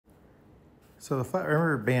So the flat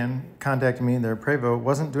river band contacted me. Their Prevost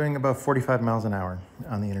wasn't doing above 45 miles an hour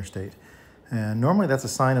on the interstate. And normally that's a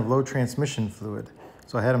sign of low transmission fluid.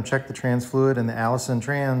 So I had them check the trans fluid and the Allison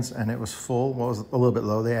trans, and it was full. Well, it was a little bit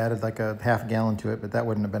low. They added like a half gallon to it, but that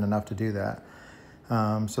wouldn't have been enough to do that.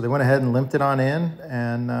 So they went ahead and limped it on in,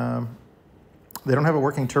 and they don't have a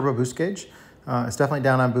working turbo boost gauge. It's definitely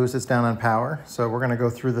down on boost, it's down on power. So we're gonna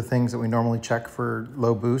go through the things that we normally check for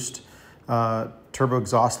low boost. Turbo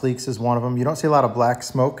exhaust leaks is one of them. You don't see a lot of black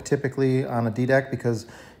smoke typically on a D-deck because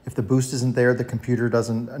if the boost isn't there, the computer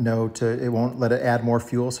doesn't know it won't let it add more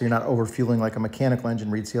fuel, so you're not overfueling like a mechanical engine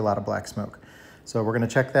where you'd see a lot of black smoke. So we're gonna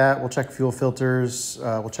check that. We'll check fuel filters,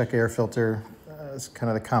 we'll check air filter, it's kind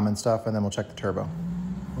of the common stuff, and then we'll check the turbo.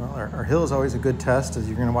 Well, our hill is always a good test, as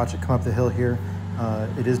you're gonna watch it come up the hill here.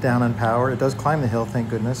 It is down on power. It does climb the hill, thank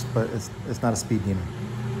goodness, but it's not a speed demon.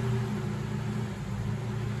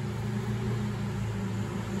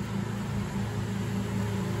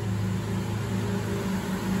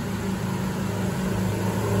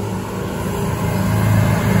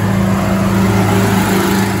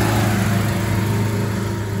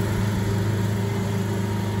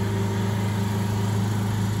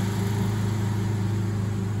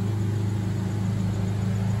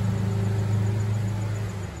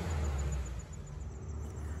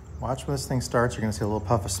 Watch when this thing starts, you're gonna see a little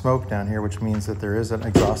puff of smoke down here, which means that there is an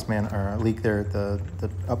exhaust man or a leak there at the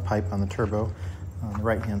up pipe on the turbo on the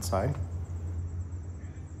right-hand side.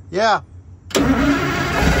 Yeah.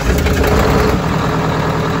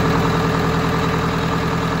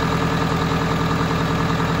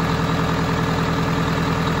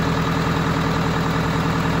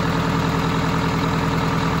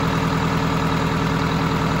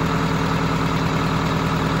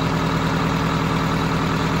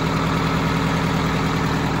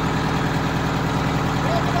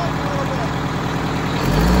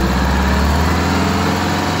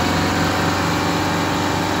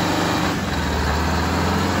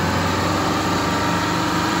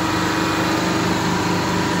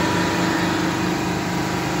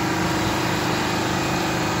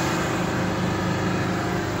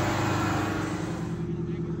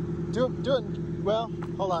 Do it, well,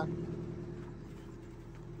 hold on.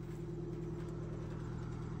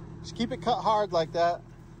 Just keep it cut hard like that.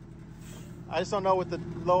 I just don't know with the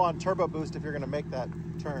low on turbo boost if you're gonna make that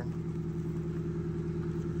turn.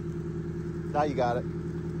 Now you got it.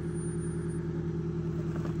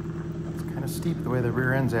 It's kind of steep the way the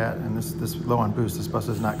rear end's at, and this low on boost, this bus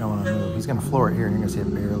is not going to move. He's gonna floor it here, and you're gonna see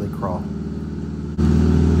it barely crawl.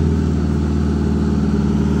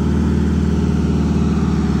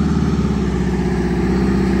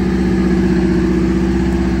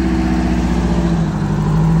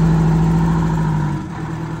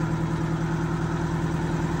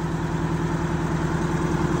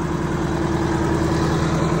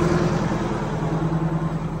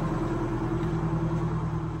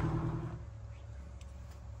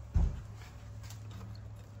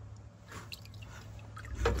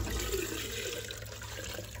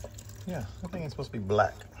 Yeah, I think it's supposed to be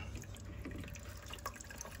black.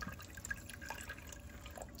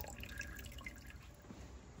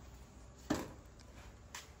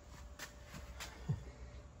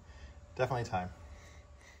 Definitely time.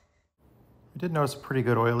 We did notice a pretty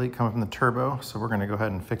good oil leak coming from the turbo, so we're gonna go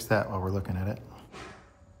ahead and fix that while we're looking at it.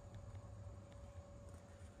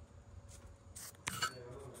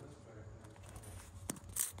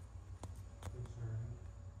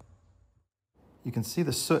 You can see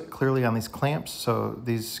the soot clearly on these clamps, so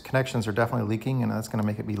these connections are definitely leaking, and that's gonna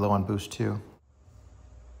make it be low on boost too.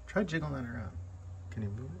 Try jiggling that around. Can you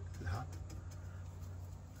move it? Is it hot?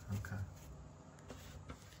 Okay.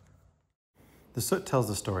 The soot tells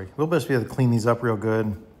the story. We'll best be able to clean these up real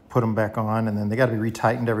good, put them back on, and then they gotta be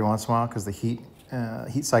retightened every once in a while because the heat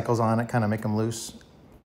cycles on it kind of make them loose.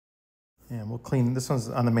 And we'll clean, this one's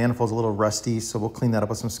on the manifold's a little rusty, so we'll clean that up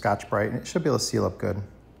with some Scotch-Brite, and it should be able to seal up good.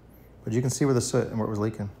 But you can see where the soot and where it was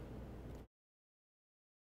leaking.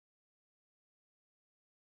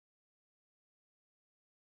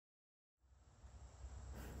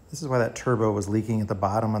 This is why that turbo was leaking at the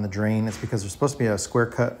bottom on the drain. It's because there's supposed to be a square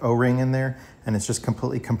cut O-ring in there, and it's just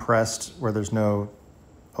completely compressed where there's no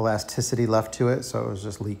elasticity left to it, so it was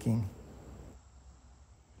just leaking.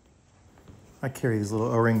 I carry these little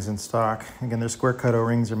O-rings in stock. Again, they're square cut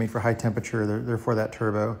O-rings. They're made for high temperature. They're for that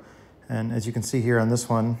turbo. And as you can see here on this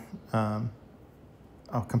one,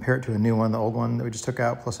 I'll compare it to a new one, the old one that we just took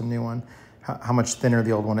out plus a new one, how much thinner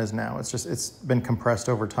the old one is now. It's been compressed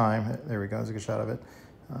over time. There we go, there's a good shot of it.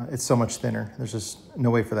 It's so much thinner. There's just no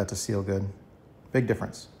way for that to seal good. Big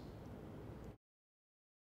difference.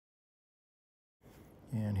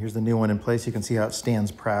 And here's the new one in place. You can see how it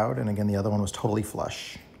stands proud. And again, the other one was totally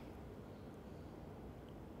flush.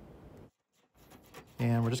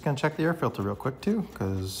 And we're just gonna check the air filter real quick too,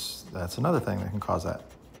 because that's another thing that can cause that.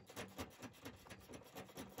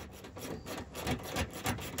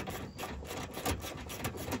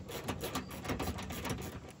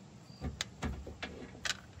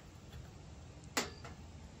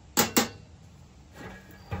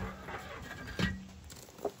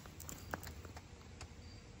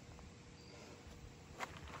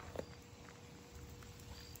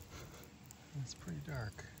 It's pretty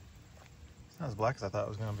dark. It's not as black as I thought it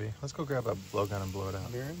was gonna be. Let's go grab a blowgun and blow it out.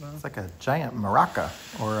 It's like a giant maraca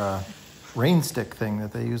or a rain stick thing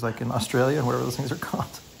that they use like in Australia and whatever those things are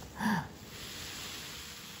called.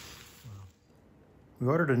 We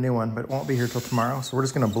ordered a new one, but it won't be here till tomorrow. So we're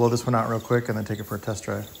just gonna blow this one out real quick and then take it for a test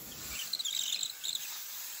drive.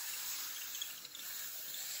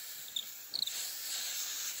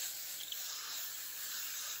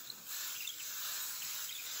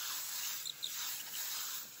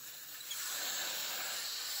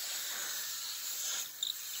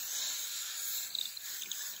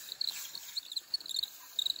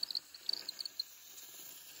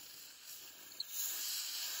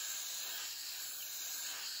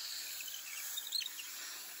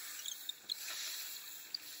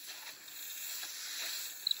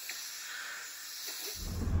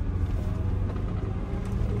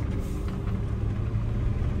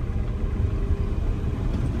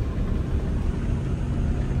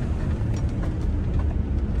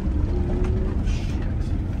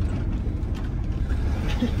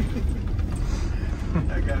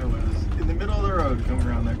 That guy was in the middle of the road coming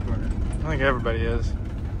around that corner. I think everybody is.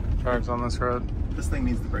 Drives on this road. This thing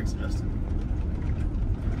needs the brakes adjusted.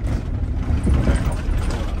 Okay, I'll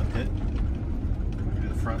pull it on the pit. We'll do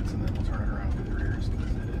the fronts and then we'll turn it around with the rears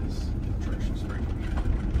because it is traction straight.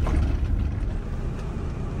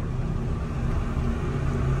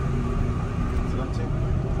 What's it up to?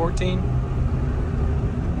 14.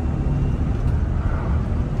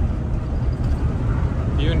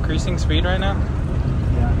 Are you increasing speed right now?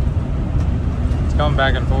 Yeah. It's going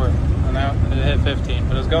back and forth. And now it hit 15,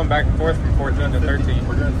 but it was going back and forth from 14 to 13.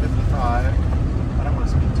 We're doing 55. I don't want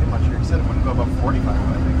to speed too much here. You said it wouldn't go above 45,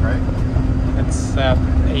 I think, right? It's at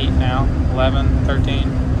 8 now. 11, 13,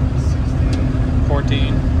 16.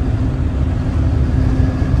 14,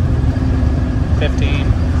 15.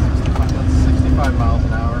 65, that's 65 miles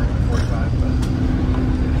an hour, 45, but...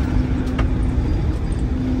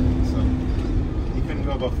 So, you couldn't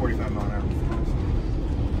go above 45 miles an hour before.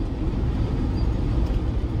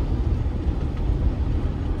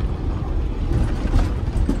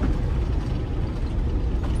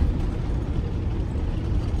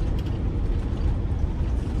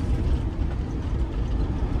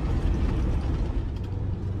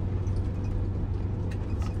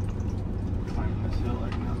 Climbing this hill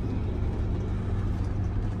like nothing.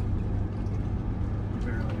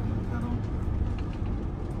 Barely in the pedal.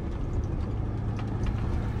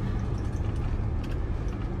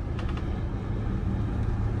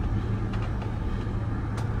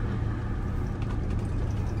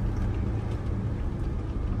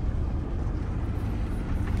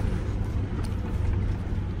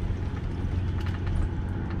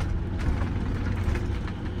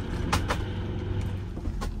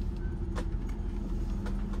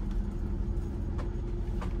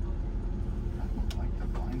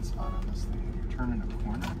 Spot on this thing when you're turning a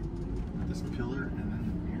corner, this pillar, and then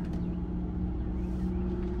here.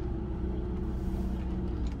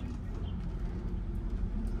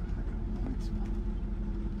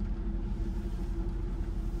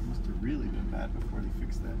 It must have really been bad before they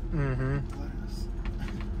fixed that glass.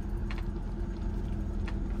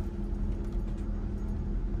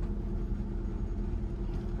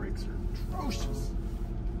 The brakes are atrocious.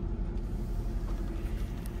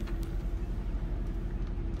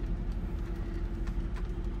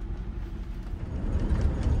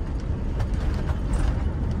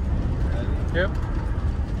 Yep.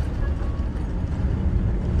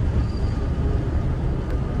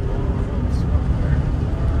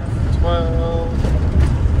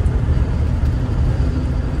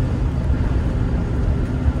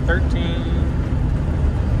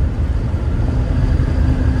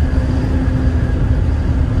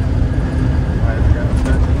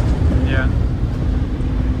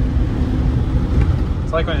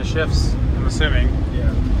 It's like when it shifts, I'm assuming.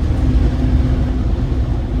 Yeah.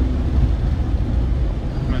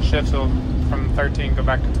 When it shifts, it'll from 13 go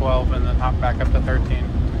back to 12 and then hop back up to 13,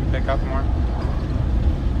 pick up more.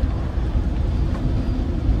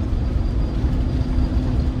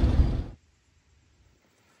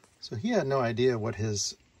 So he had no idea what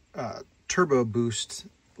his turbo boost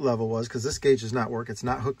level was, because this gauge does not work. It's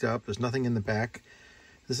not hooked up. There's nothing in the back.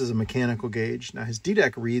 This is a mechanical gauge. Now his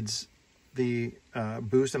DDEC reads the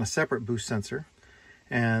boost on a separate boost sensor,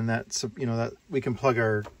 and that's, you know, that we can plug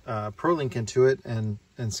our ProLink into it and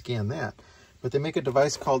scan that. But they make a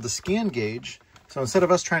device called the scan gauge. So instead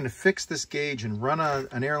of us trying to fix this gauge and run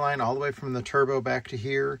an airline all the way from the turbo back to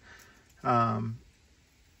here,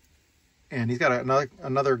 and he's got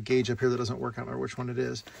another gauge up here that doesn't work. I don't remember which one it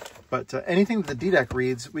is. But anything that the DDEC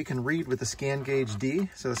reads, we can read with the Scan Gauge D.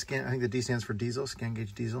 So the I think the D stands for diesel, Scan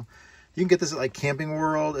Gauge Diesel. You can get this at like Camping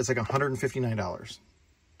World. It's like $159.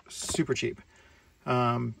 Super cheap.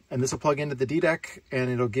 And this will plug into the DDEC, and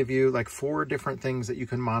it'll give you like 4 different things that you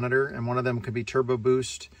can monitor. And one of them could be turbo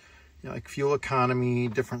boost, you know, like fuel economy,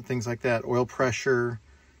 different things like that, oil pressure,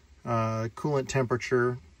 coolant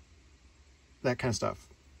temperature, that kind of stuff.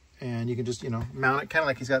 And you can just, you know, mount it kind of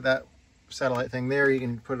like he's got that satellite thing there. You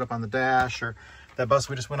can put it up on the dash, or that bus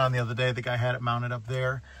we just went on the other day, the guy had it mounted up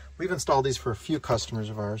there. We've installed these for a few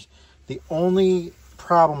customers of ours. The only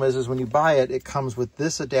problem is when you buy it, it comes with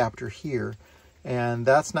this adapter here, and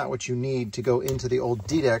that's not what you need to go into the old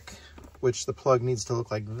DDEC, which the plug needs to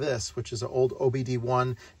look like this, which is an old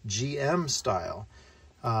OBD1 GM style.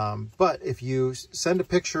 But if you send a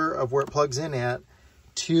picture of where it plugs in at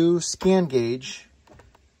to Scan Gauge,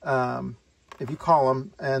 if you call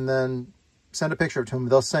them and then send a picture of it to them,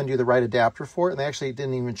 they'll send you the right adapter for it. And they actually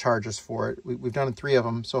didn't even charge us for it. We've done 3 of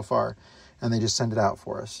them so far, and they just send it out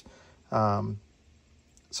for us.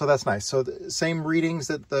 So that's nice. So the same readings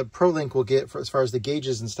that the ProLink will get for as far as the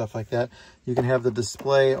gauges and stuff like that, you can have the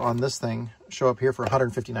display on this thing show up here for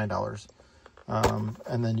 $159.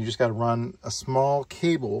 And then you just got to run a small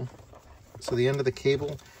cable. So the end of the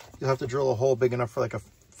cable, you'll have to drill a hole big enough for like a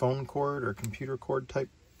phone cord or computer cord type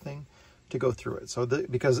thing to go through it. So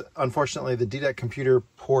because unfortunately the DDEC computer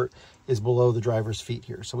port is below the driver's feet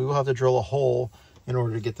here. So we will have to drill a hole in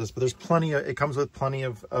order to get this, but there's plenty of, it comes with plenty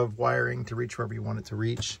of wiring to reach wherever you want it to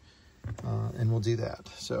reach. And we'll do that.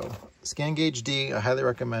 So Scan Gauge D, I highly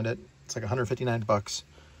recommend it. It's like 159 bucks.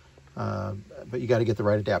 But you got to get the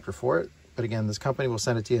right adapter for it. But again, this company will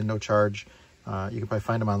send it to you at no charge. You can probably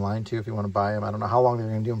find them online too if you want to buy them. I don't know how long they're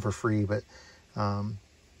going to do them for free, but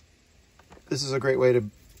this is a great way to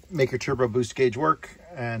make your turbo boost gauge work.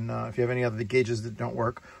 And if you have any other gauges that don't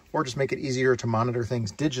work, or just make it easier to monitor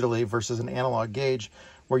things digitally versus an analog gauge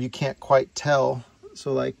where you can't quite tell.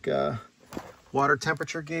 So like water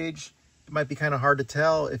temperature gauge, it might be kind of hard to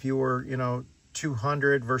tell if you were, you know,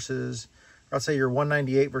 200 versus, or I'd say you're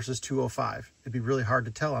 198 versus 205. It'd be really hard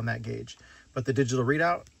to tell on that gauge. But the digital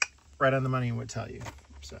readout, right on the money would tell you.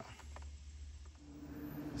 So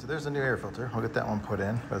there's a new air filter. I'll get that one put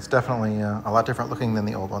in, but it's definitely a lot different looking than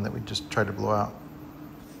the old one that we just tried to blow out.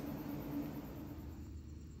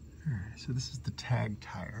 All right, so this is the tag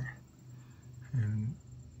tire, and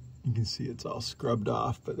you can see it's all scrubbed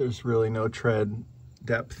off, but there's really no tread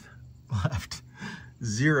depth left.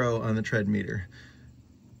 0 on the tread meter.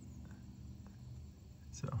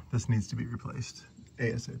 So this needs to be replaced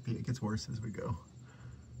ASAP. It gets worse as we go.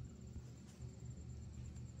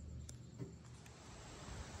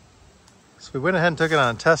 So we went ahead and took it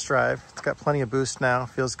on a test drive. It's got plenty of boost now,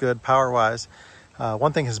 feels good power-wise.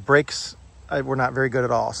 One thing, his brakes were not very good at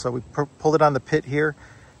all. So we pulled it on the pit here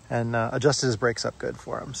and adjusted his brakes up good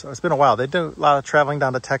for him. So it's been a while. They do a lot of traveling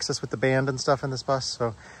down to Texas with the band and stuff in this bus.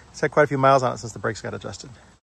 So it's had quite a few miles on it since the brakes got adjusted.